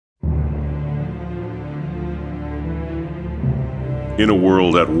In a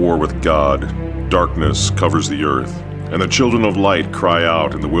world at war with God, darkness covers the earth, and the children of light cry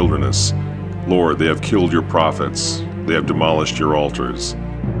out in the wilderness, Lord, they have killed your prophets, they have demolished your altars.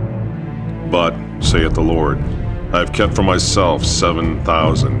 But, saith the Lord, I have kept for myself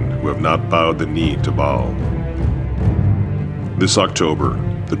 7,000 who have not bowed the knee to Baal. This October,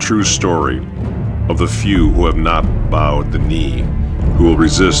 the true story of the few who have not bowed the knee, who will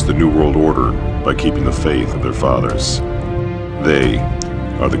resist the New World Order by keeping the faith of their fathers. They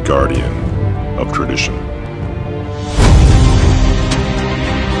are the guardian of tradition.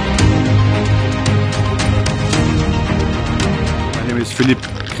 My name is Philippe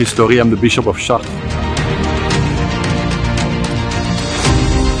Christori. I'm the Bishop of Chartres.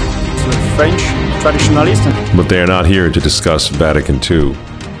 French traditionalist. But they are not here to discuss Vatican II.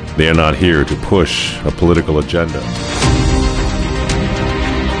 They are not here to push a political agenda.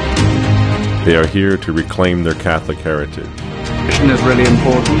 They are here to reclaim their Catholic heritage. Tradition is really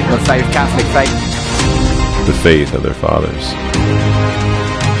important, the faith, Catholic faith. The faith of their fathers.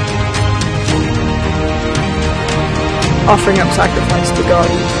 Offering up sacrifice to God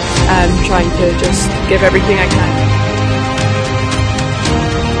and trying to just give everything I can.